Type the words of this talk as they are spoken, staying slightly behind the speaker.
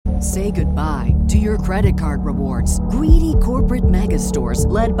Say goodbye to your credit card rewards. Greedy corporate mega stores,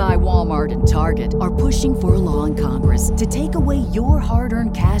 led by Walmart and Target, are pushing for a law in Congress to take away your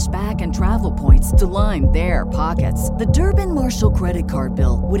hard-earned cash back and travel points to line their pockets. The Durbin-Marshall credit card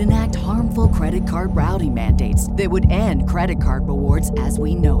bill would enact harmful credit card routing mandates that would end credit card rewards as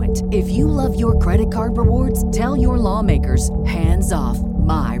we know it. If you love your credit card rewards, tell your lawmakers, hands off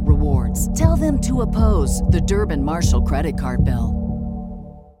my rewards. Tell them to oppose the Durbin-Marshall credit card bill.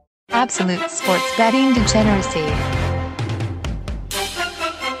 Absolute sports betting degeneracy.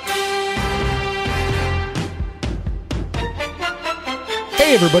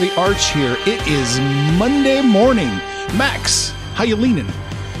 Hey everybody, Arch here. It is Monday morning. Max, how you leaning?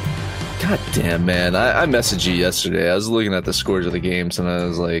 God damn, man. I messaged you yesterday. I was looking at the scores of the games, and I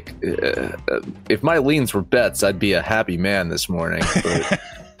was like, if my leans were bets, I'd be a happy man this morning. But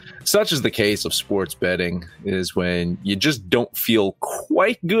such is the case of sports betting, is when you just don't feel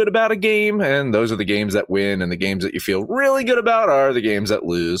quite good about a game, and those are the games that win, and the games that you feel really good about are the games that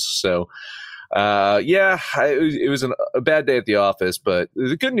lose. So, it was a bad day at the office, but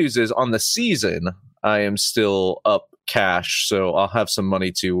the good news is on the season, I am still up cash, so I'll have some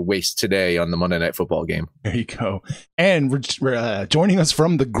money to waste today on the Monday Night Football game. There you go. And we're joining us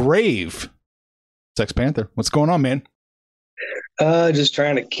from the grave, Sex Panther. What's going on, man? Just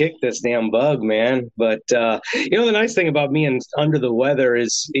trying to kick this damn bug, man. But, the nice thing about being under the weather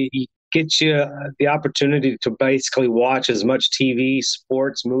is it gets you the opportunity to basically watch as much TV,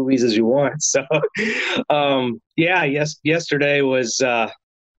 sports, movies as you want. So, yesterday was a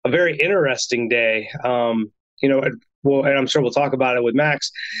very interesting day. Well, and I'm sure we'll talk about it with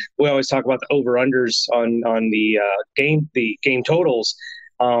Max. We always talk about the over-unders on the game totals.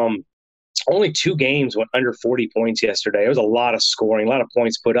 Only 2 games went under 40 points yesterday. It was a lot of scoring, a lot of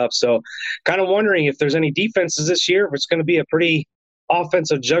points put up. So kind of wondering if there's any defenses this year, if it's going to be a pretty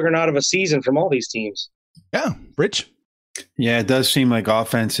offensive juggernaut of a season from all these teams. Yeah. Rich? Yeah, it does seem like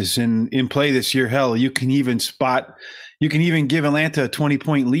offense is in play this year. Hell, you can even give Atlanta a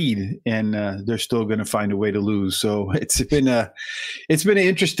 20-point lead, and they're still going to find a way to lose. So it's been an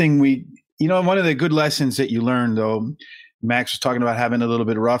interesting week. One of the good lessons that you learned, though, Max was talking about having a little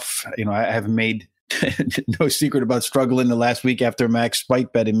bit rough. I haven't made no secret about struggling the last week after Max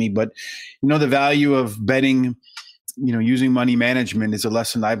spike betted me, but the value of betting, using money management is a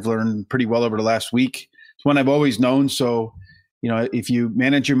lesson I've learned pretty well over the last week. It's one I've always known. So, if you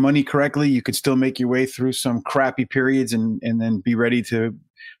manage your money correctly, you could still make your way through some crappy periods and then be ready to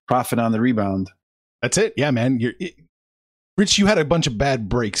profit on the rebound. That's it. Yeah, man. Rich, you had a bunch of bad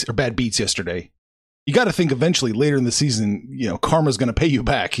breaks or bad beats yesterday. You got to think eventually later in the season, karma's going to pay you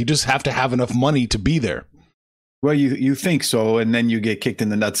back. You just have to have enough money to be there. Well, you think so, and then you get kicked in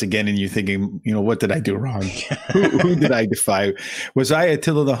the nuts again, and you're thinking, what did I do wrong? who did I defy? Was I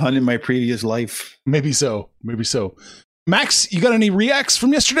Attila the Hun in my previous life? Maybe so. Max, you got any reacts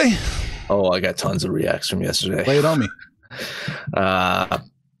from yesterday? Oh, I got tons of reacts from yesterday. Lay it on me.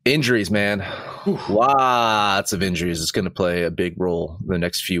 Injuries, man. Lots of injuries. It's going to play a big role the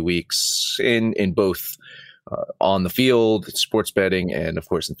next few weeks in both on the field, sports betting, and, of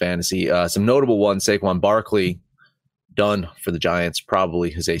course, in fantasy. Some notable ones, Saquon Barkley, done for the Giants,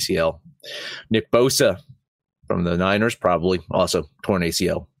 probably his ACL. Nick Bosa from the Niners, probably also torn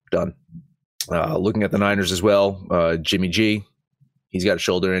ACL, done. Looking at the Niners as well, Jimmy G, he's got a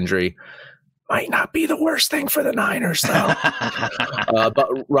shoulder injury. Might not be the worst thing for the Niners, though. But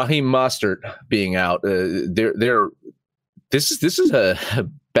Raheem Mostert being out, this is a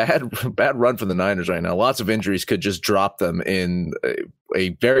bad run for the Niners right now. Lots of injuries could just drop them in a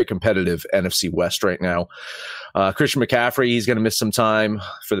very competitive NFC West right now. Christian McCaffrey, he's going to miss some time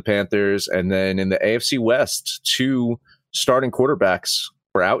for the Panthers. And then in the AFC West, 2 starting quarterbacks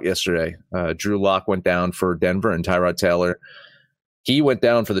were out yesterday. Drew Lock went down for Denver, and Tyrod Taylor, he went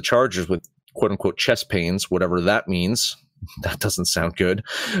down for the Chargers with quote-unquote chest pains, whatever that means. That doesn't sound good.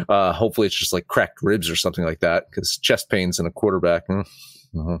 Hopefully it's just like cracked ribs or something like that, because chest pains in a quarterback, I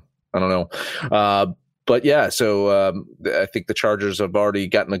don't know. But yeah, so I think the Chargers have already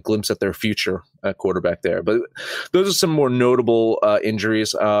gotten a glimpse at their future at quarterback there. But those are some more notable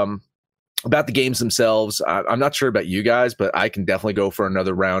injuries. About the games themselves, I'm not sure about you guys, but I can definitely go for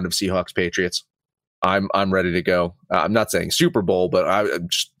another round of Seahawks-Patriots. I'm ready to go. I'm not saying Super Bowl, but I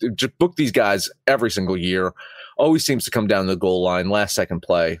just book these guys every single year. Always seems to come down to the goal line, last second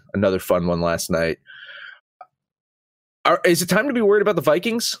play. Another fun one last night. Is it time to be worried about the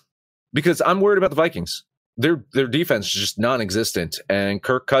Vikings? Because I'm worried about the Vikings. Their defense is just non-existent, and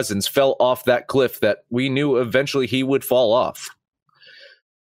Kirk Cousins fell off that cliff that we knew eventually he would fall off.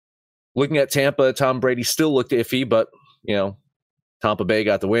 Looking at Tampa, Tom Brady still looked iffy, but Tampa Bay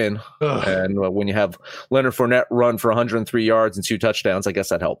got the win. Ugh. And when you have Leonard Fournette run for 103 yards and 2 touchdowns, I guess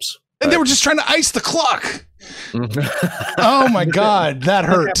that helps. And they were just trying to ice the clock. Oh my God, that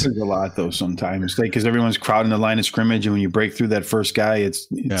hurt. That happens a lot though sometimes, because everyone's crowding the line of scrimmage, and when you break through that first guy, it's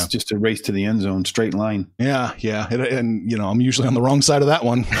just a race to the end zone, straight line. Yeah. And I'm usually on the wrong side of that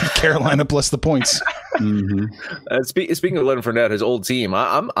one. Carolina plus the points. Mm-hmm. Speaking of Leonard Fournette, his old team,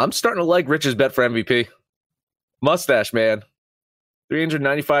 I'm starting to like Rich's bet for MVP. Mustache man,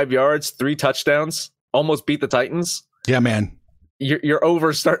 395 yards, 3 touchdowns, almost beat the Titans. Yeah, man. Your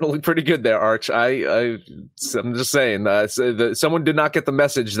over starting to look pretty good there, Arch. I'm just saying. Someone did not get the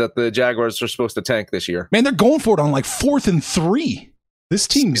message that the Jaguars are supposed to tank this year. Man, they're going for it on like 4th and 3. This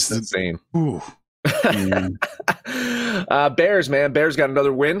team's insane. Ooh. Bears, man. Bears got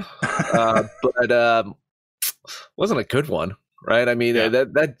another win, but wasn't a good one, right? I mean,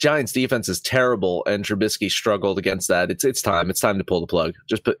 that Giants defense is terrible, and Trubisky struggled against that. It's time. It's time to pull the plug.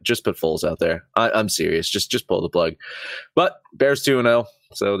 Just put Foles out there. I'm serious. Just pull the plug. But Bears 2-0,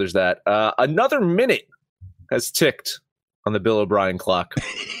 so there's that. Another minute has ticked on the Bill O'Brien clock.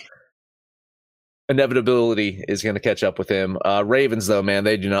 Inevitability is going to catch up with him. Ravens, though, man,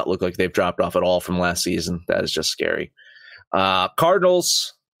 they do not look like they've dropped off at all from last season. That is just scary.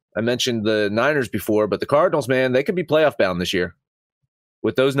 Cardinals, I mentioned the Niners before, but the Cardinals, man, they could be playoff bound this year.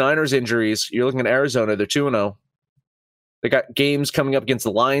 With those Niners injuries, you're looking at Arizona. They're 2-0. They got games coming up against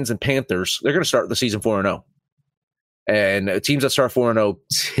the Lions and Panthers. They're going to start the season 4-0. And teams that start 4-0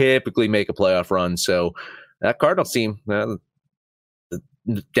 typically make a playoff run. So that Cardinals team,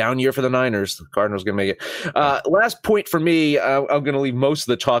 down year for the Niners. The Cardinals going to make it. Last point for me, I'm going to leave most of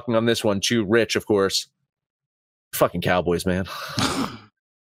the talking on this one to Rich, of course. Fucking Cowboys, man.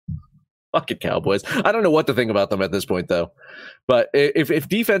 Fucking Cowboys. I don't know what to think about them at this point, though. But if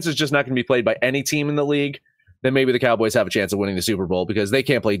defense is just not going to be played by any team in the league, then maybe the Cowboys have a chance of winning the Super Bowl, because they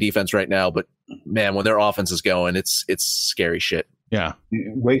can't play defense right now. But, man, when their offense is going, it's scary shit. Yeah.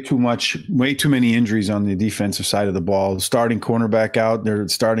 Way too many injuries on the defensive side of the ball. Starting cornerback out, their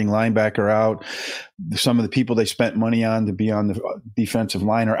starting linebacker out. Some of the people they spent money on to be on the defensive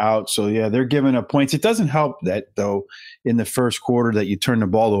line are out. So, yeah, they're giving up points. It doesn't help that, though, in the first quarter that you turn the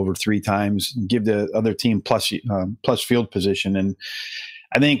ball over 3 times, give the other team plus field position. And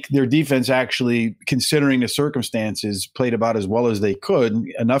I think their defense actually, considering the circumstances, played about as well as they could,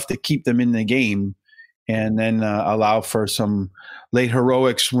 enough to keep them in the game, and then allow for some late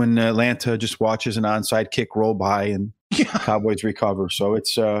heroics when Atlanta just watches an onside kick roll by and Cowboys recover. So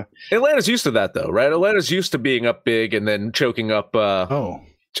it's Atlanta's used to that, though, right? Atlanta's used to being up big and then choking up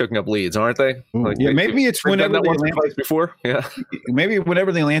leads, aren't they? Like, maybe it's whenever that once or twice before. Yeah, maybe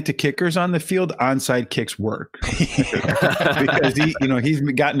whenever the Atlanta kicker's on the field, onside kicks work because he's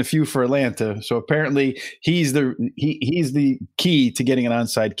gotten a few for Atlanta. So apparently he's the key to getting an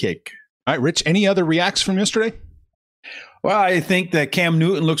onside kick. All right, Rich, any other reacts from yesterday? Well, I think that Cam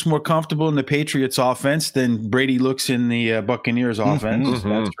Newton looks more comfortable in the Patriots offense than Brady looks in the Buccaneers offense. Mm-hmm.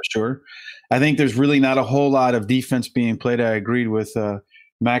 That's for sure. I think there's really not a whole lot of defense being played. I agreed with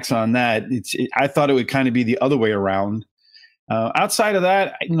Max on that. I thought it would kind of be the other way around. Outside of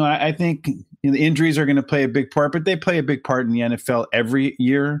that, I think the injuries are going to play a big part, but they play a big part in the NFL every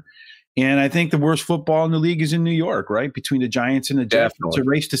year. And I think the worst football in the league is in New York, right? Between the Giants and the Jets. It's a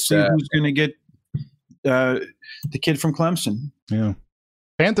race to see who's going to get the kid from Clemson. Yeah.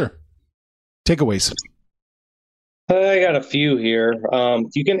 Panther, takeaways. I got a few here.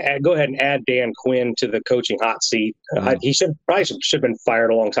 You can go ahead and add Dan Quinn to the coaching hot seat. He should have been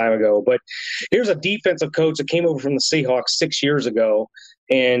fired a long time ago. But here's a defensive coach that came over from the Seahawks 6 years ago,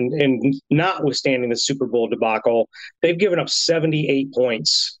 and notwithstanding the Super Bowl debacle, they've given up 78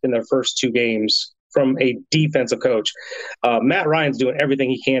 points in their first 2 games from a defensive coach. Matt Ryan's doing everything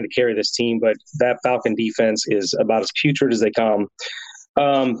he can to carry this team, but that Falcon defense is about as putrid as they come.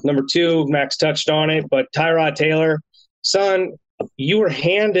 Number 2, Max touched on it, but Tyrod Taylor, son, you were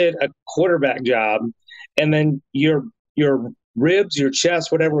handed a quarterback job, and then your ribs, your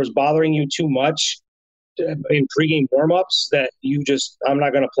chest, whatever was bothering you too much in pregame warmups that I'm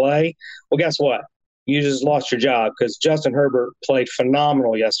not going to play. Well, guess what? You just lost your job because Justin Herbert played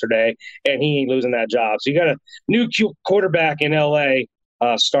phenomenal yesterday, and he ain't losing that job. So you got a new quarterback in L.A.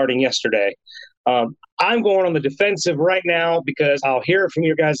 Starting yesterday. I'm going on the defensive right now because I'll hear it from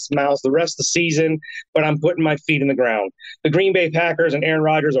your guys' mouths the rest of the season, but I'm putting my feet in the ground. The Green Bay Packers and Aaron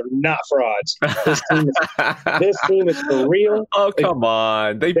Rodgers are not frauds. This team is for real. Oh, come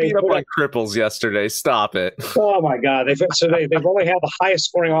on. They beat up on cripples yesterday. Stop it. Oh, my God. They've only had the highest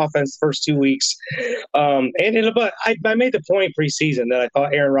scoring offense the first 2 weeks. But I made the point preseason that I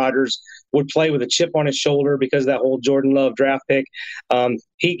thought Aaron Rodgers would play with a chip on his shoulder because of that whole Jordan Love draft pick.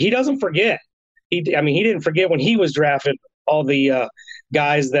 He doesn't forget. He didn't forget when he was drafted all the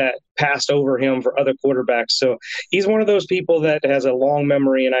guys that passed over him for other quarterbacks. So he's one of those people that has a long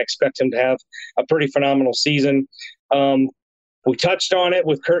memory, and I expect him to have a pretty phenomenal season. We touched on it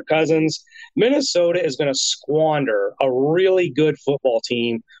with Kirk Cousins. Minnesota is going to squander a really good football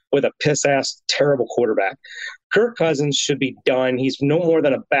team with a piss-ass, terrible quarterback. Kirk Cousins should be done. He's no more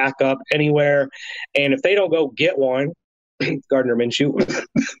than a backup anywhere. And if they don't go get one, Gardner Minshew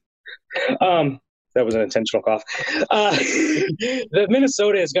 – that was an intentional cough. The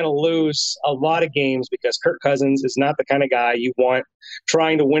Minnesota is going to lose a lot of games because Kirk Cousins is not the kind of guy you want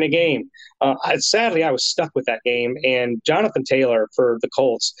trying to win a game. Sadly, I was stuck with that game, and Jonathan Taylor for the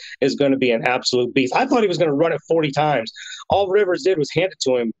Colts is going to be an absolute beast. I thought he was going to run it 40 times. All Rivers did was hand it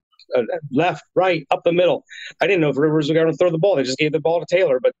to him. Left, right, up the middle. I didn't know if Rivers was going to throw the ball. They just gave the ball to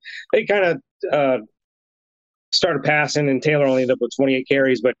Taylor, but they kind of started passing, and Taylor only ended up with 28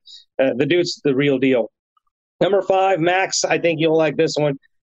 carries, but the dude's the real deal. Number 5, Max, I think you'll like this one.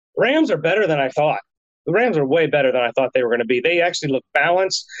 Rams are better than I thought. The Rams are way better than I thought they were going to be. They actually look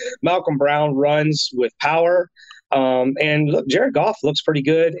balanced. Malcolm Brown runs with power. And look, Jared Goff looks pretty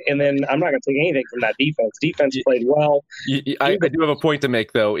good. And then I'm not going to take anything from that defense. Defense played well. I do have a point to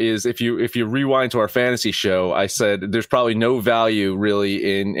make, though, is if you rewind to our fantasy show, I said there's probably no value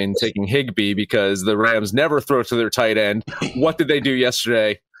really in taking Higbee because the Rams never throw to their tight end. What did they do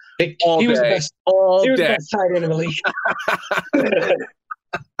yesterday? He was the best tight end in the league.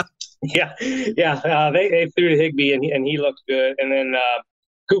 They threw to Higbee and he looked good. And then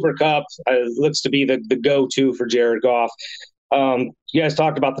Cooper Kupp looks to be the go-to for Jared Goff. You guys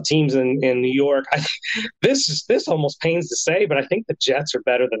talked about the teams in New York. This almost pains to say, but I think the Jets are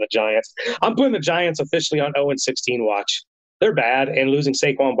better than the Giants. I'm putting the Giants officially on 0-16 watch. They're bad, and losing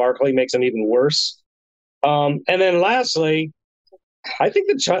Saquon Barkley makes them even worse. And then lastly, I think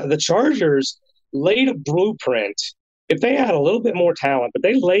the Chargers laid a blueprint. If they had a little bit more talent, but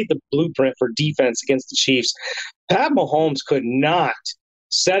they laid the blueprint for defense against the Chiefs. Pat Mahomes could not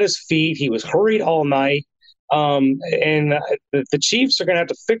set his feet. He was hurried all night. And the Chiefs are going to have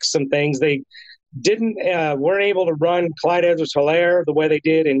to fix some things. They weren't able to run Clyde Edwards-Helaire the way they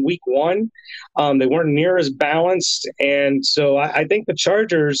did in week 1. They weren't near as balanced. And so I think the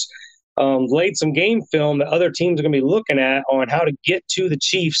Chargers laid some game film that other teams are going to be looking at on how to get to the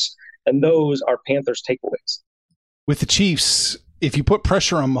Chiefs. And those are Panthers takeaways. With the Chiefs, if you put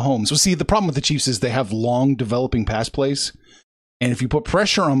pressure on Mahomes, the problem with the Chiefs is they have long developing pass plays. And if you put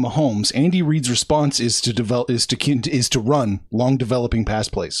pressure on Mahomes, Andy Reid's response is to run long developing pass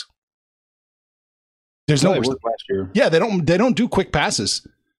plays. There's no last year. Yeah, they don't do quick passes.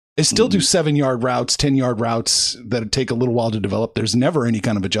 They still do 7-yard routes, 10-yard routes that take a little while to develop. There's never any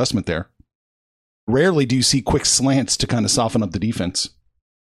kind of adjustment there. Rarely do you see quick slants to kind of soften up the defense.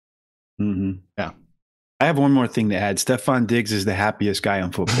 Mm-hmm. Yeah. I have one more thing to add. Stephon Diggs is the happiest guy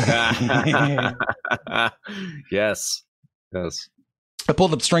on football. Yes. I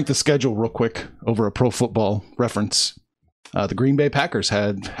pulled up strength of schedule real quick over a Pro Football Reference. The Green Bay Packers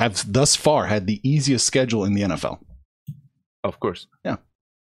have thus far had the easiest schedule in the NFL. Of course. Yeah. Of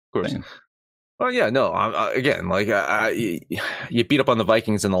course. Damn. Well, yeah, no. Again, you beat up on the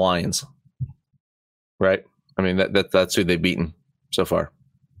Vikings and the Lions, right? I mean, that's who they've beaten so far.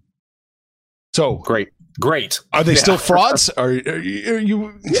 So great. Are they still frauds? Are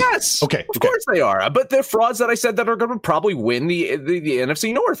you? Yes. Okay. Of course they are. But they're frauds that I said that are going to probably win the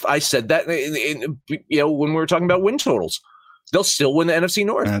NFC North. I said that when we were talking about win totals, they'll still win the NFC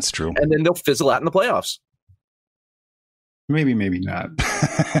North. That's true. And then they'll fizzle out in the playoffs. Maybe not.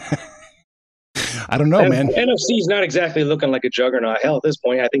 I don't know, man. NFC is not exactly looking like a juggernaut. Hell, at this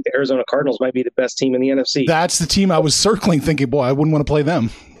point, I think the Arizona Cardinals might be the best team in the NFC. That's the team I was circling, thinking, boy, I wouldn't want to play them.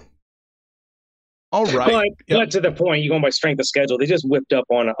 All right. But to the point, you're going by strength of schedule. They just whipped up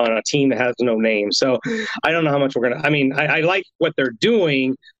on a team that has no name. So I don't know how much we're going to – I mean, I like what they're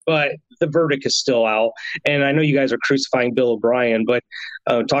doing, but the verdict is still out. And I know you guys are crucifying Bill O'Brien, but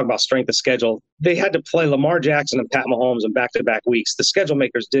talk about strength of schedule. They had to play Lamar Jackson and Pat Mahomes in back-to-back weeks. The schedule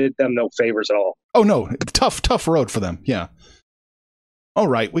makers did them no favors at all. Oh, no. Tough road for them. Yeah. All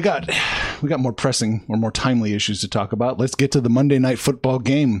right, we got more pressing or more timely issues to talk about. Let's get to the Monday Night Football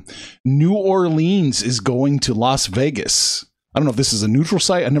game. New Orleans is going to Las Vegas. I don't know if this is a neutral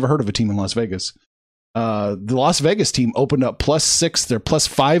site. I've never heard of a team in Las Vegas. The Las Vegas team opened up +6. They're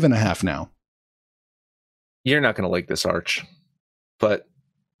 +5.5 now. You're not going to like this, Arch, but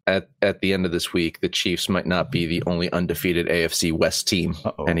at the end of this week, the Chiefs might not be the only undefeated AFC West team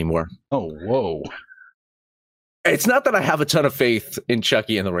anymore. Oh, whoa. It's not that I have a ton of faith in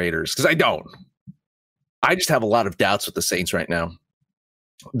Chucky and the Raiders, because I don't. I just have a lot of doubts with the Saints right now.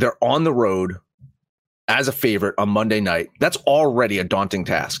 They're on the road as a favorite on Monday night. That's already a daunting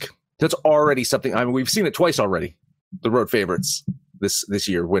task. That's already something. I mean, we've seen it twice already. The road favorites this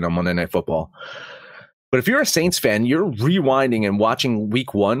year win on Monday Night Football. But if you're a Saints fan, you're rewinding and watching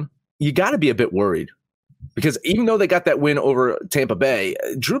week 1, you got to be a bit worried. Because even though they got that win over Tampa Bay,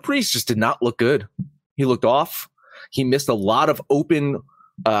 Drew Brees just did not look good. He looked off. He missed a lot of open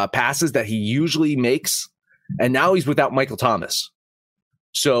passes that he usually makes. And now he's without Michael Thomas.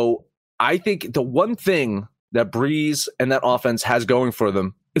 So I think the one thing that Brees and that offense has going for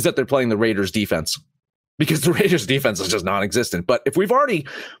them is that they're playing the Raiders defense, because the Raiders defense is just non-existent. But if we've already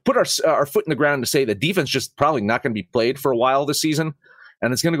put our foot in the ground to say that defense just probably not going to be played for a while this season,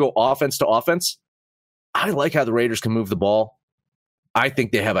 and it's going to go offense to offense, I like how the Raiders can move the ball. I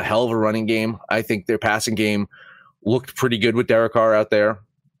think they have a hell of a running game. I think their passing game looked pretty good with Derek Carr out there.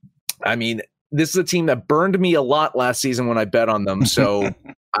 I mean, this is a team that burned me a lot last season when I bet on them. So,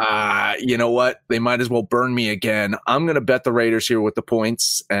 you know what? They might as well burn me again. I'm going to bet the Raiders here with the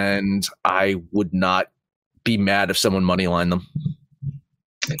points, and I would not be mad if someone moneylined them.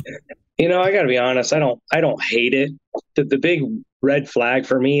 You know, I got to be honest. I don't hate it. The big red flag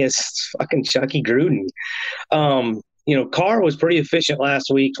for me is fucking Chucky Gruden. You know, Carr was pretty efficient last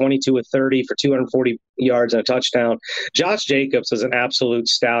week, 22 of 30 for 240 yards and a touchdown. Josh Jacobs is an absolute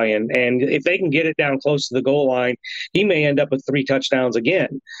stallion. And if they can get it down close to the goal line, he may end up with 3 touchdowns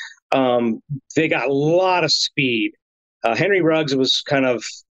again. They got a lot of speed. Henry Ruggs was kind of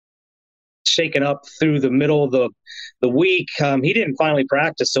shaken up through the middle of the week. He didn't finally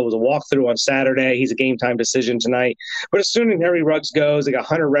practice, so it was a walkthrough on Saturday. He's a game time decision tonight. But as soon as Henry Ruggs goes, they got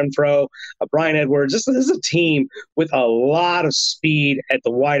Hunter Renfrow, Brian Edwards. This is a team with a lot of speed at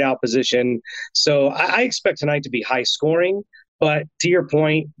the wideout position. So I expect tonight to be high scoring. But to your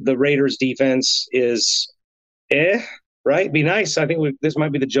point, the Raiders defense is right? Be nice. I think this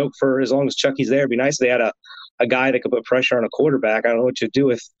might be the joke for as long as Chucky's there. It'd be nice if they had a guy that could put pressure on a quarterback. I don't know what you'd do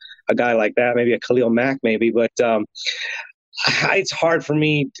with a guy like that, maybe a Khalil Mack, maybe, but it's hard for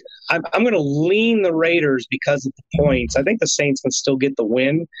me. I'm going to lean the Raiders because of the points. I think the Saints can still get the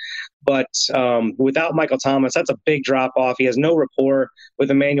win, but without Michael Thomas, that's a big drop off. He has no rapport with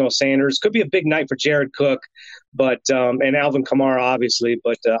Emmanuel Sanders. Could be a big night for Jared Cook, but and Alvin Kamara, obviously.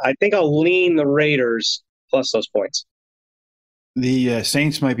 But I think I'll lean the Raiders plus those points. The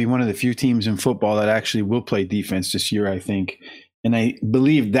Saints might be one of the few teams in football that actually will play defense this year, I think. And I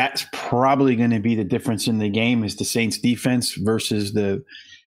believe that's probably going to be the difference in the game is the Saints defense versus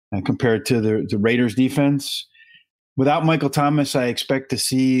compared to the Raiders defense. Without Michael Thomas, I expect to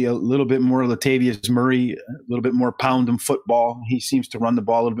see a little bit more Latavius Murray, a little bit more pound and football. He seems to run the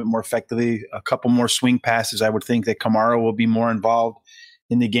ball a little bit more effectively. A couple more swing passes. I would think that Kamara will be more involved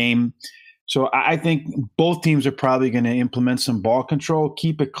in the game. So I think both teams are probably going to implement some ball control,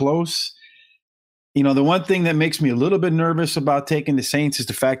 keep it close. You know, the one thing that makes me a little bit nervous about taking the Saints is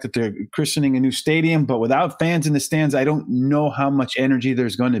the fact that they're christening a new stadium. But without fans in the stands, I don't know how much energy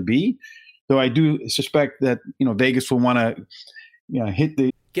there's going to be. Though I do suspect that, you know, Vegas will want to hit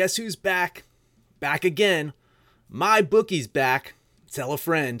the. Guess who's back? Back again. My bookie's back. Tell a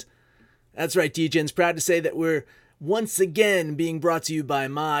friend. That's right, Degen's proud to say that we're once again being brought to you by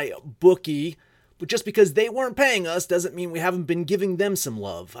my bookie. But just because they weren't paying us doesn't mean we haven't been giving them some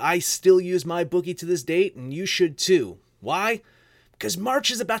love. I still use my bookie to this date, and you should too. Why? Because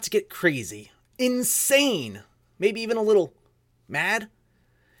March is about to get crazy. Insane. Maybe even a little mad.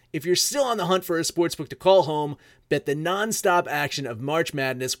 If you're still on the hunt for a sportsbook to call home, bet the non-stop action of March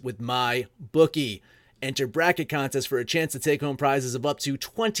Madness with my bookie. Enter bracket contests for a chance to take home prizes of up to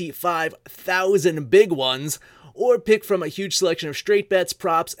 25,000 big ones, or pick from a huge selection of straight bets,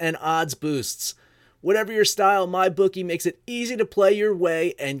 props, and odds boosts. Whatever your style, MyBookie makes it easy to play your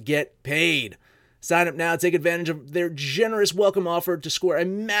way and get paid. Sign up now, take advantage of their generous welcome offer to score a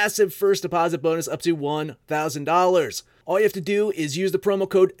massive first deposit bonus up to $1,000. All you have to do is use the promo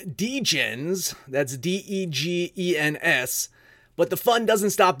code DEGENS, that's DEGENS, but the fun doesn't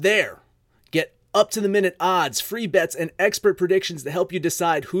stop there. Get up-to-the-minute odds, free bets, and expert predictions to help you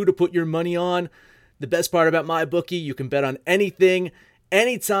decide who to put your money on. The best part about MyBookie, you can bet on anything,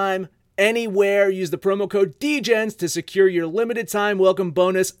 anytime, anywhere. Use the promo code DGENS to secure your limited time welcome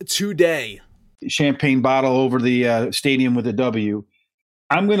bonus today. Champagne bottle over the stadium with a W.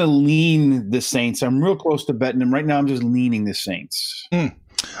 I'm going to lean the Saints. I'm real close to betting them. Right now, I'm just leaning the Saints. I'm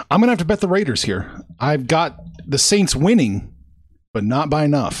going to have to bet the Raiders here. I've got the Saints winning, but not by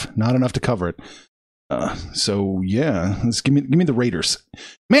enough. Not enough to cover it. So, yeah, let's give me the Raiders.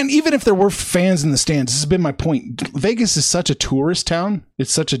 Man, even if there were fans in the stands, this has been my point. Vegas is such a tourist town.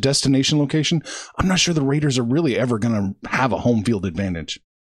 It's such a destination location. I'm not sure the Raiders are really ever going to have a home field advantage.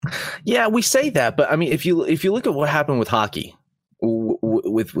 Yeah, we say that, but I mean, if you look at what happened with hockey,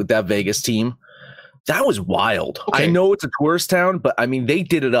 with that Vegas team, that was wild. Okay. I know it's a tourist town, but I mean, they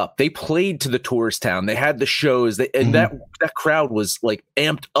did it up. They played to the tourist town. They had the shows, and that crowd was like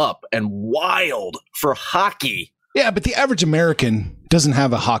amped up and wild for hockey. Yeah, but the average American doesn't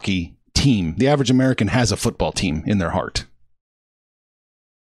have a hockey team. The average American has a football team in their heart.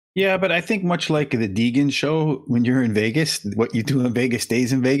 Yeah, but I think much like the Deegan show, when you're in Vegas, what you do in Vegas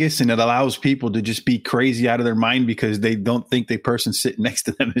stays in Vegas, and it allows people to just be crazy out of their mind because they don't think the person sitting next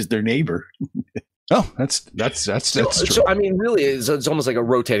to them is their neighbor. Oh, that's true. So, I mean, really, it's almost like a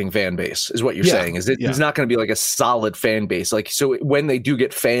rotating fan base, is what you're saying. Is it's not going to be like a solid fan base. Like, so when they do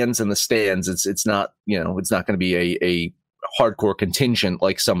get fans in the stands, it's not, it's not going to be a hardcore contingent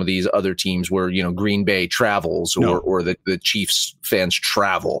like some of these other teams where, Green Bay travels or the Chiefs fans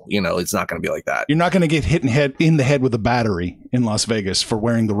travel. It's not going to be like that. You're not going to get hit in the head with a battery in Las Vegas for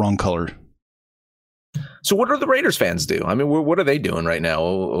wearing the wrong color. So what do the Raiders fans do? I mean, what are they doing right now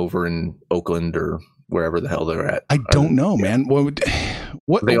over in Oakland or wherever the hell they're at? I don't know, man. What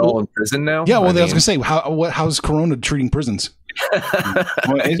are they all in prison now? Yeah, well, I was going to say, how's Corona treating prisons?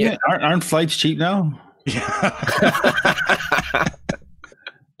 Well, aren't flights cheap now? Yeah.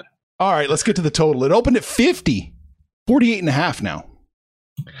 All right, let's get to the total. It opened at 50, 48.5 now.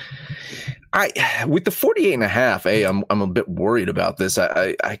 With the 48.5, I'm a bit worried about this.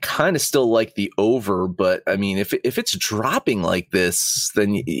 I kind of still like the over, but I mean, if it's dropping like this,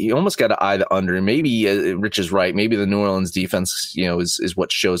 then you almost got to eye the under. And maybe Rich is right. Maybe the New Orleans defense, is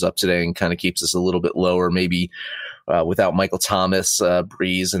what shows up today and kind of keeps us a little bit lower. Maybe without Michael Thomas,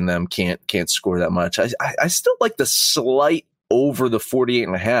 Breeze and them can't score that much. I still like the slight over the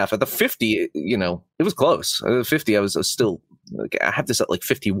 48.5. At the 50, it was close. At the 50, I was still. I have this at like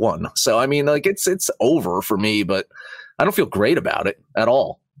 51. So, I mean, like it's over for me, but I don't feel great about it at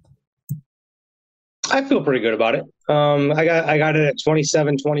all. I feel pretty good about it. I got it at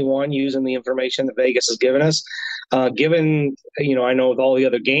 27-21 using the information that Vegas has given us. Given, I know all the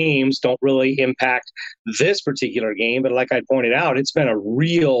other games don't really impact this particular game, but like I pointed out, it's been a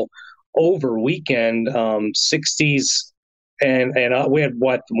real over weekend, 60s, and we had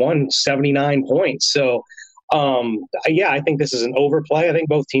 179 points. So, I think this is an overplay. I think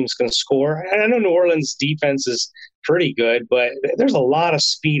both teams can score. And I know New Orleans' defense is pretty good, but there's a lot of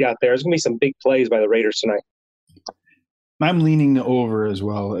speed out there. There's going to be some big plays by the Raiders tonight. I'm leaning the over as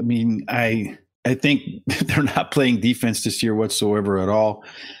well. I mean, I think they're not playing defense this year whatsoever at all.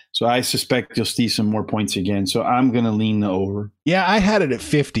 So I suspect you'll see some more points again. So I'm going to lean the over. Yeah, I had it at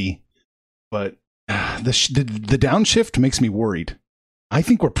 50, but the downshift makes me worried. I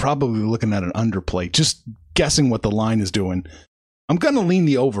think we're probably looking at an underplay. Just guessing what the line is doing. I'm going to lean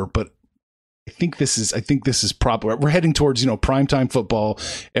the over, but I think this is proper. We're heading towards, primetime football.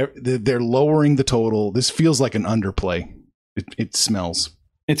 They're lowering the total. This feels like an underplay. It smells.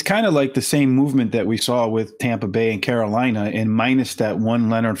 It's kind of like the same movement that we saw with Tampa Bay and Carolina, and minus that one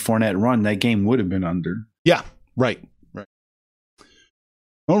Leonard Fournette run, that game would have been under. Yeah, right.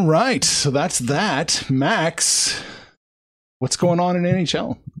 All right, so that's that. Max, what's going on in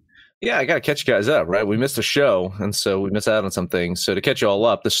NHL? Yeah, I got to catch you guys up, right? We missed a show, and so we missed out on some things. So to catch you all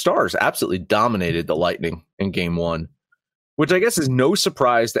up, the Stars absolutely dominated the Lightning in Game 1, which I guess is no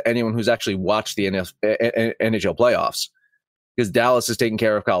surprise to anyone who's actually watched the NHL playoffs, because Dallas is taking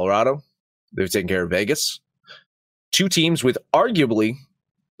care of Colorado. They've taken care of Vegas. Two teams with arguably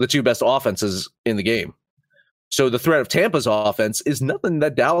the two best offenses in the game. So the threat of Tampa's offense is nothing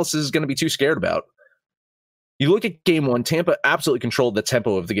that Dallas is going to be too scared about. You look at Game 1, Tampa absolutely controlled the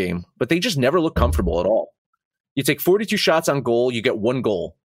tempo of the game, but they just never look comfortable at all. You take 42 shots on goal, you get one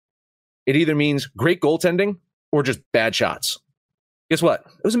goal. It either means great goaltending or just bad shots. Guess what?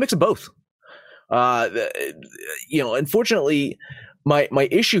 It was a mix of both. Unfortunately, my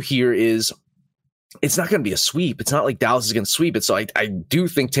issue here is it's not going to be a sweep. It's not like Dallas is going to sweep it. So I do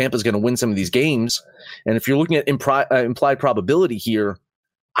think Tampa is going to win some of these games. And if you're looking at implied probability here,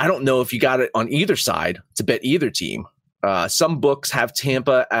 I don't know if you got it on either side to bet either team. Some books have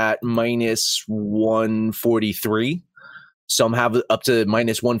Tampa at minus 143. Some have up to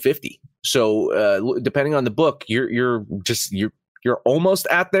minus 150. So depending on the book, you're almost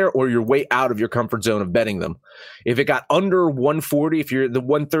at there, or you're way out of your comfort zone of betting them. If it got under 140, if you're the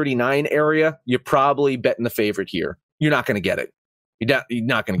 139 area, you're probably betting the favorite here. You're not going to get it. You're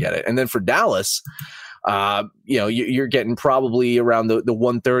not going to get it. And then for Dallas, you're getting probably around the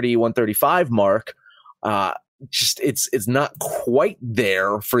 130, 135 mark. It's not quite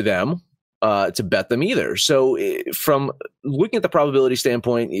there for them to bet them either. So from looking at the probability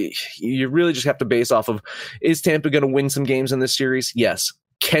standpoint, you really just have to base off of, is Tampa going to win some games in this series? Yes.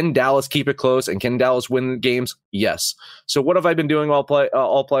 Can Dallas keep it close, and can Dallas win games? Yes. So what have I been doing all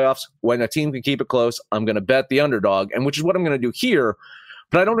playoffs? When a team can keep it close, I'm going to bet the underdog, and which is what I'm going to do here.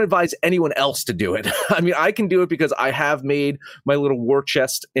 But I don't advise anyone else to do it. I mean, I can do it because I have made my little war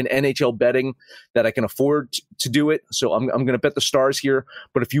chest in NHL betting that I can afford to do it. So I'm going to bet the Stars here.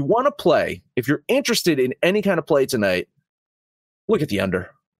 But if you want to play, if you're interested in any kind of play tonight, look at the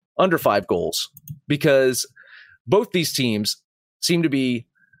under 5 goals, because both these teams seem to be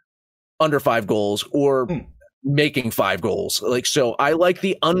under 5 goals or making 5 goals. So I like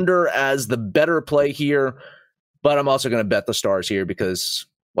the under as the better play here. But I'm also going to bet the Stars here because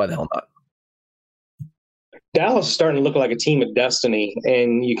why the hell not? Dallas is starting to look like a team of destiny,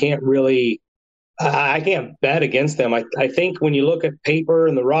 and you can't really – I can't bet against them. I think when you look at paper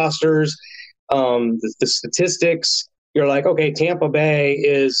and the rosters, the statistics, you're like, okay, Tampa Bay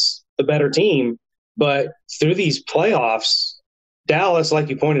is the better team. But through these playoffs, Dallas, like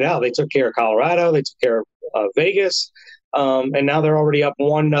you pointed out, they took care of Colorado, they took care of Vegas, and now they're already up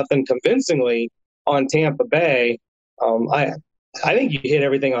 1-0 convincingly on Tampa Bay. I think you hit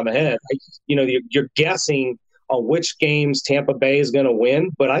everything on the head. You're guessing on which games Tampa Bay is going to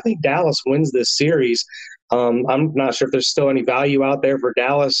win, but I think Dallas wins this series. I'm not sure if there's still any value out there for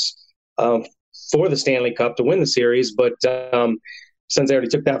Dallas for the Stanley Cup to win the series, but since they already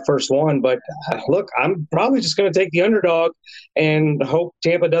took that first one. But look, I'm probably just going to take the underdog and hope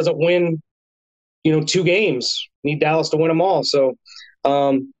Tampa doesn't win, 2 games. Need Dallas to win them all. So,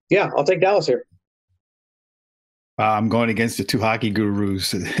 I'll take Dallas here. I'm going against the 2 hockey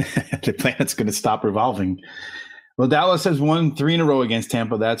gurus. The planet's going to stop revolving. Well, Dallas has won 3 in a row against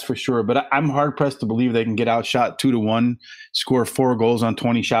Tampa, that's for sure. But I'm hard-pressed to believe they can get outshot 2-1, score 4 goals on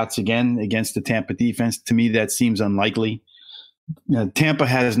 20 shots again against the Tampa defense. To me, that seems unlikely. Tampa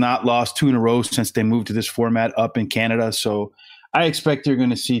has not lost 2 in a row since they moved to this format up in Canada. So I expect you're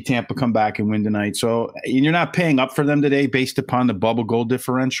going to see Tampa come back and win tonight. So you're not paying up for them today based upon the bubble goal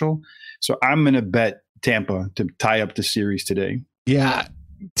differential. So I'm going to bet Tampa to tie up the series today. Yeah,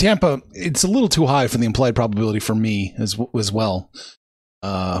 Tampa, it's a little too high for the implied probability for me as well.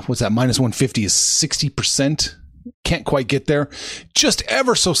 What's that? Minus 150 is 60%. Can't quite get there. Just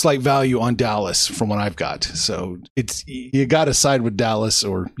ever so slight value on Dallas from what I've got. So you got to side with Dallas,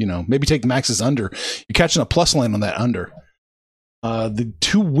 or maybe take Max's under. You're catching a plus line on that under.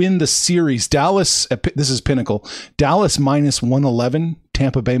 To win the series, Dallas. This is Pinnacle. Dallas minus 111.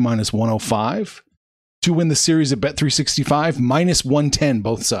 Tampa Bay minus 105. To win the series at Bet365 minus 110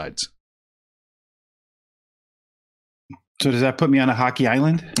 both sides. So does that put me on a hockey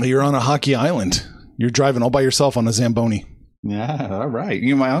island? You're on a hockey island. You're driving all by yourself on a Zamboni. Yeah, all right.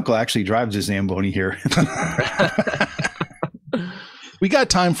 My uncle actually drives a Zamboni here. We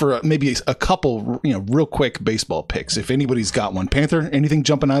got time for maybe a couple, real quick baseball picks. If anybody's got one. Panther, anything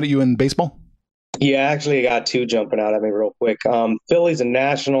jumping out at you in baseball? Yeah, actually, I got 2 jumping out at me real quick. Phillies and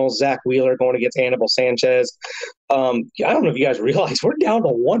Nationals, Zach Wheeler going against Anibal Sanchez. I don't know if you guys realize we're down to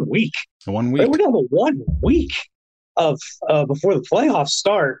 1 week. 1 week. We're down to 1 week of before the playoffs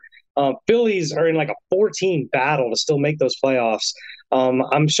start. Phillies are in like a 14 battle to still make those playoffs.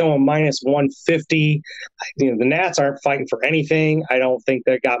 I'm showing minus 150. The Nats aren't fighting for anything. I don't think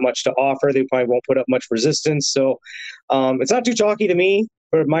they got much to offer. They probably won't put up much resistance. So it's not too chalky to me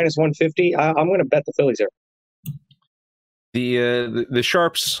for minus 150. I'm going to bet the Phillies here. The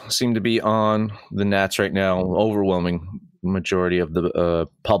Sharps seem to be on the Nats right now. Overwhelming majority of the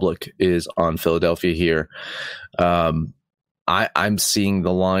public is on Philadelphia here. I'm seeing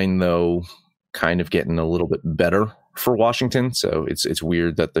the line, though, kind of getting a little bit better for Washington. So it's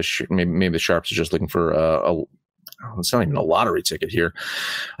weird that maybe the Sharps are just looking for it's not even a lottery ticket here.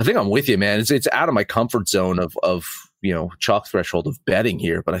 I think I'm with you, man. It's out of my comfort zone of chalk threshold of betting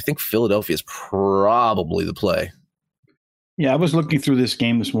here, but I think Philadelphia is probably the play. Yeah, I was looking through this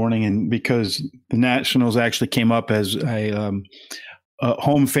game this morning, and because the Nationals actually came up as a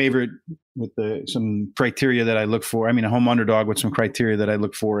home favorite with some criteria that I look for. I mean, a home underdog with some criteria that I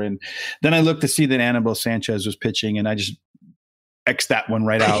look for. And then I looked to see that Anibal Sanchez was pitching, and I just X that one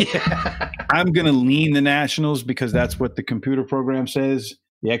right out. I'm going to lean the Nationals because that's what the computer program says,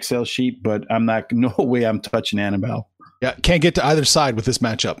 the Excel sheet, but no way I'm touching Annabelle. Yeah, can't get to either side with this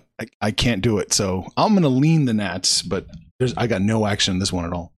matchup. I can't do it. So I'm going to lean the Nats, but I got no action in this one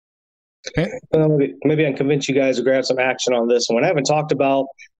at all. Okay. Maybe I can convince you guys to grab some action on this one. I haven't talked about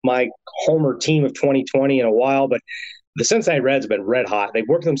my homer team of 2020 in a while, but the Cincinnati Reds have been red hot. They've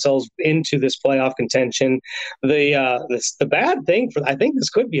worked themselves into this playoff contention. The bad thing I think this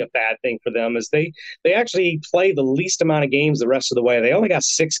could be a bad thing for them is they actually play the least amount of games the rest of the way. They only got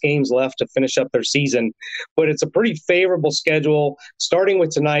 6 games left to finish up their season, but it's a pretty favorable schedule. Starting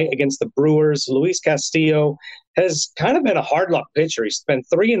with tonight against the Brewers, Luis Castillo has kind of been a hard luck pitcher. He's been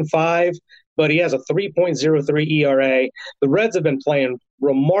 3-5, but he has a 3.03 ERA. The Reds have been playing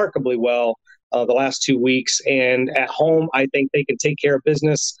remarkably well the last 2 weeks, and at home, I think they can take care of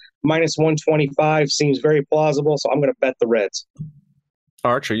business. -125 seems very plausible, so I'm going to bet the Reds.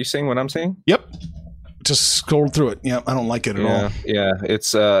 Arch, are you saying what I'm saying? Yep. Just scrolled through it. Yeah, I don't like it at all. Yeah,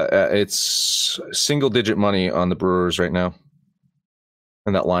 it's single-digit money on the Brewers right now,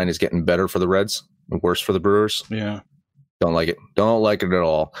 and that line is getting better for the Reds and worse for the Brewers. Yeah, don't like it. Don't like it at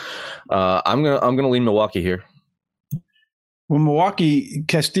all. I'm gonna lean Milwaukee here. Well, Milwaukee,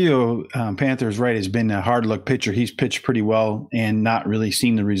 Castillo, Panthers, right, has been a hard luck pitcher. He's pitched pretty well and not really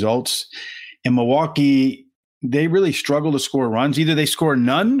seen the results. And Milwaukee, they really struggle to score runs. Either they score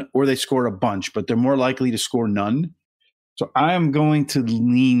none or they score a bunch, but they're more likely to score none. So I am going to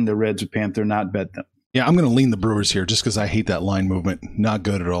lean the Reds of Panther, not bet them. Yeah, I'm going to lean the Brewers here just because I hate that line movement. Not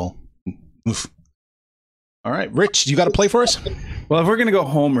good at all. Oof. All right, Rich, you got a play for us? Well, if we're going to go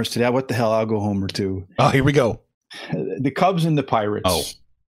homers today, what the hell? I'll go homer too. Oh, here we go. The Cubs and the Pirates. Oh,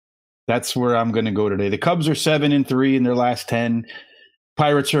 that's where I'm going to go today. The Cubs are 7-3 in their last 10.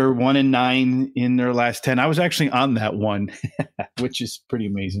 Pirates are 1-9 in their last 10. I was actually on that one, which is pretty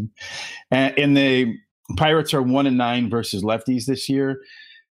amazing. And the Pirates are 1-9 versus lefties this year.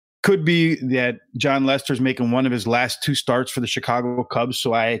 Could be that John Lester's making one of his last 2 starts for the Chicago Cubs,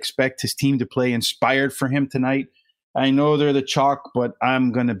 so I expect his team to play inspired for him tonight. I know they're the chalk, but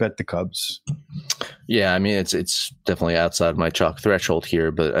I'm going to bet the Cubs. Yeah, I mean, it's definitely outside my chalk threshold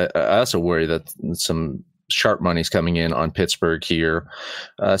here, but I also worry that some sharp money's coming in on Pittsburgh here.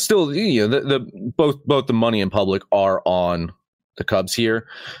 Still, both the money and public are on the Cubs here,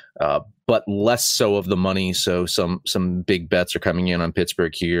 but less so of the money. So some big bets are coming in on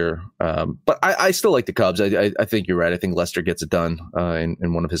Pittsburgh here. But I still like the Cubs. I think you're right. I think Lester gets it done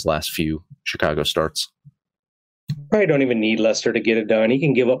in one of his last few Chicago starts. Probably don't even need Lester to get it done. He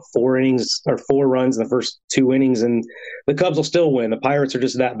can give up 4 innings or 4 runs in the first 2 innings, and the Cubs will still win. The Pirates are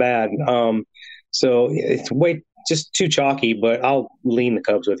just that bad. So it's just too chalky, but I'll lean the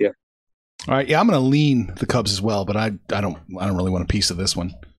Cubs with you. All right, yeah, I'm going to lean the Cubs as well, but I don't really want a piece of this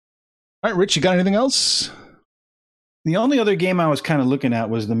one. All right, Rich, you got anything else? The only other game I was kind of looking at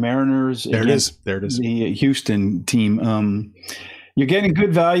was the Mariners. There it is. The Houston team. You're getting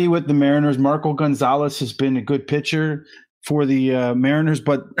good value with the Mariners. Marco Gonzalez has been a good pitcher for the Mariners.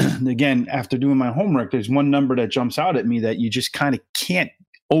 But again, after doing my homework, there's one number that jumps out at me that you just kind of can't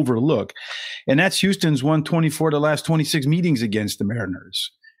overlook. And that's Houston's won 24 to the last 26 meetings against the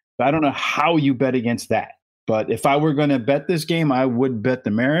Mariners. I don't know how you bet against that. But if I were going to bet this game, I would bet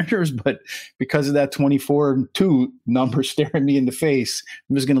the Mariners. But because of that 24-2 number staring me in the face,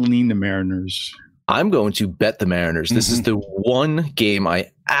 I'm just going to lean the Mariners. I'm going to bet the Mariners. This is the one game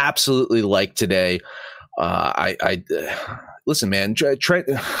I absolutely like today. Listen, man,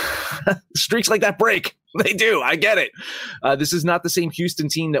 streaks like that break. They do. I get it. This is not the same Houston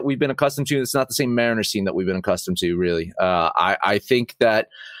team that we've been accustomed to. It's not the same Mariners team that we've been accustomed to, really. I think that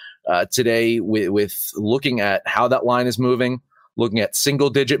today, with looking at how that line is moving, looking at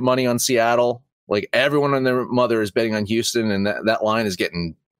single-digit money on Seattle, like everyone and their mother is betting on Houston, and that line is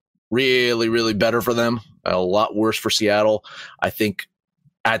getting really, really better for them. A lot worse for Seattle. I think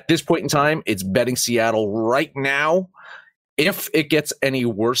at this point in time, it's betting Seattle right now. If it gets any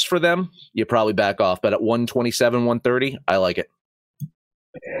worse for them, you probably back off. But at 127, 130, I like it.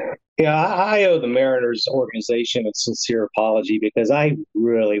 Yeah, I owe the Mariners organization a sincere apology because I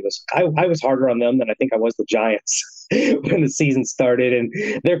really was I was harder on them than I think I was the Giants when the season started.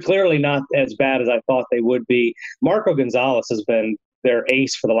 And they're clearly not as bad as I thought they would be. Marco Gonzalez has been their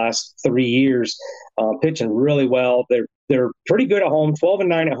ace for the last 3 years, pitching really well. They're pretty good at home,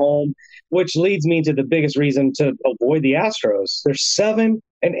 12-9 at home, which leads me to the biggest reason to avoid the Astros. They're 7-18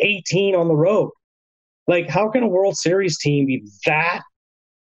 on the road. Like, how can a World Series team be that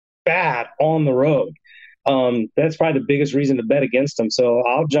bad on the road? that's probably the biggest reason to bet against them. So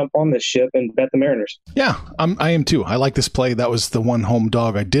I'll jump on this ship and bet the Mariners. Yeah, I am too. I like this play. That was the one home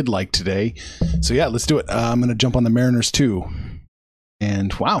dog I did like today. So yeah, let's do it. I'm going to jump on the Mariners too.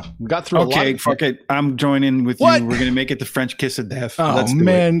 And wow, we got through a lot. Okay, fuck it. I'm joining with What? you. We're going to make it the French kiss of death. Oh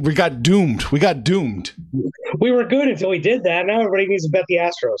man, we got doomed. We We were good until we did that. Now everybody needs to bet the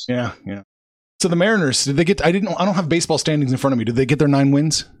Astros. Yeah. So the Mariners, did they get? I don't have baseball standings in front of me. Did they get their 9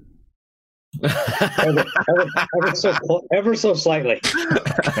 wins? ever so slightly.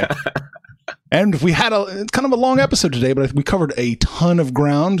 Okay. And we had it's kind of a long episode today, but we covered a ton of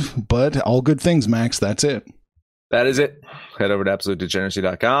ground. But all good things, Max. That's it. That is it. Head over to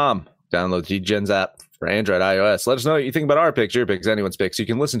AbsoluteDegeneracy.com. Download Degen's app for Android, iOS. Let us know what you think about our picks, your picks, anyone's picks. You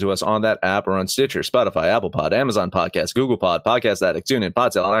can listen to us on that app or on Stitcher, Spotify, Apple Pod, Amazon Podcast, Google Pod, Podcast Addict, TuneIn,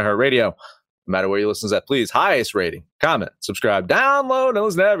 Podtail, and iHeartRadio. No matter where you listen to that, please, highest rating, comment, subscribe, download, and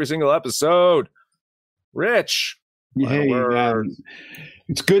listen to every single episode. Rich. Hey,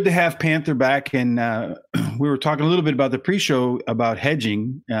 it's good to have Panther back. And we were talking a little bit about the pre-show about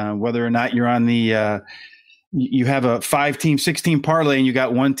hedging, whether or not you're on the you have a 5-team, 6-team parlay and you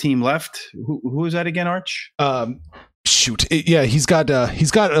got one team left. Who is that again, Arch? He's got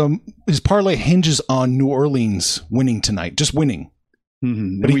his parlay hinges on New Orleans winning tonight, just winning.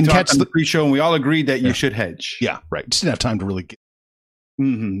 Mm-hmm. But he can catch the pre-show, and we all agreed that you should hedge. Yeah, right. Just didn't have time to really get.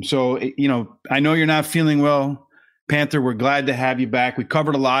 Mm-hmm. So, I know you're not feeling well, Panther. We're glad to have you back. We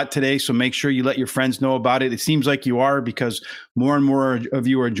covered a lot today, so make sure you let your friends know about it. It seems like you are, because more and more of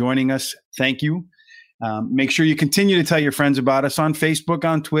you are joining us. Thank you. Make sure you continue to tell your friends about us on Facebook,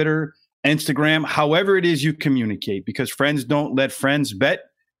 on Twitter, Instagram, however it is you communicate, because friends don't let friends bet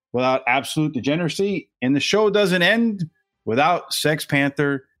without absolute degeneracy. And the show doesn't end without Sex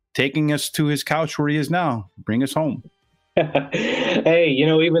Panther taking us to his couch where he is now. Bring us home. Hey,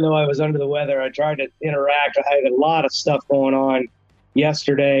 even though I was under the weather, I tried to interact. I had a lot of stuff going on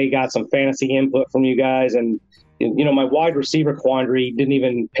yesterday, got some fantasy input from you guys, and my wide receiver quandary didn't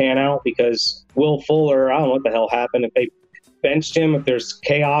even pan out because Will Fuller, I don't know what the hell happened. If they benched him, if there's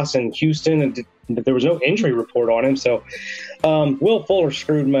chaos in Houston, and there was no injury report on him. So Will Fuller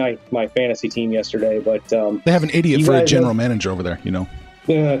screwed my fantasy team yesterday. But they have an idiot for a general manager over there,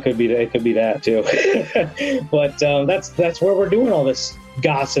 It could be that too. But that's where we're doing all this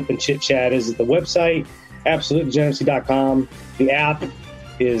gossip and chit chat. Is the website AbsoluteDegeneracy.com. The app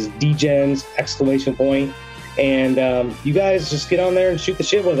is Degens ! And you guys just get on there and shoot the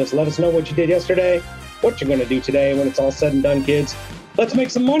shit with us. Let us know what you did yesterday, what you're going to do today when it's all said and done, kids. Let's make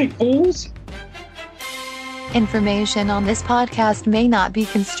some money, fools. Information on this podcast may not be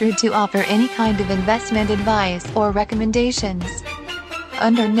construed to offer any kind of investment advice or recommendations.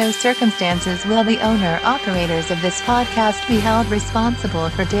 Under no circumstances will the owner-operators of this podcast be held responsible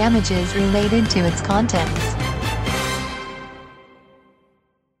for damages related to its contents.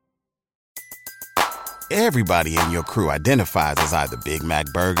 Everybody in your crew identifies as either Big Mac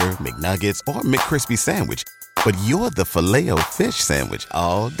Burger, McNuggets, or McCrispy Sandwich. But you're the Filet-O-Fish Sandwich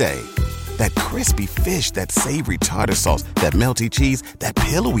all day. That crispy fish, that savory tartar sauce, that melty cheese, that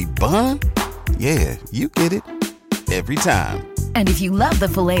pillowy bun. Yeah, you get it. Every time. And if you love the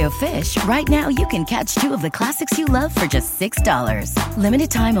Filet-O-Fish, right now you can catch 2 of the classics you love for just $6.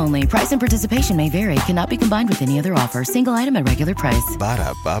 Limited time only. Price and participation may vary. Cannot be combined with any other offer. Single item at regular price.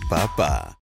 Ba-da-ba-ba-ba.